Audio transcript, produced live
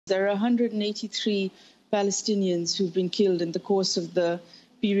there are 183 Palestinians who've been killed in the course of the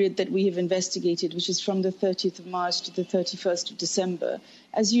period that we have investigated, which is from the 30th of March to the 31st of December.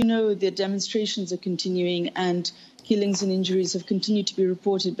 As you know, the demonstrations are continuing and killings and injuries have continued to be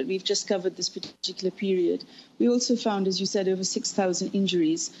reported, but we've just covered this particular period. We also found, as you said, over 6,000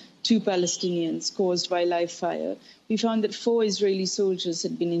 injuries to Palestinians caused by live fire. We found that 4 Israeli soldiers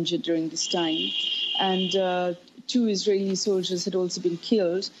had been injured during this time, and 2 Israeli soldiers had also been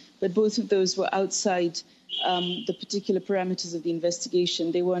killed, but both of those were outside the particular parameters of the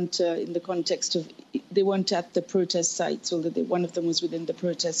investigation. They weren't in the context of, they weren't at the protest sites, although one of them was within the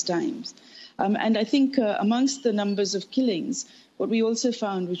protest times. And I think amongst the numbers of killings, what we also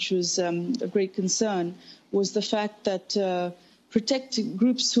found, which was a great concern, was the fact that protected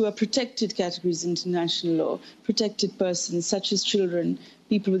groups who are protected categories in international law, protected persons such as children,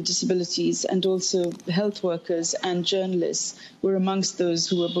 people with disabilities, and also health workers and journalists were amongst those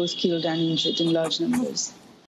who were both killed and injured in large numbers.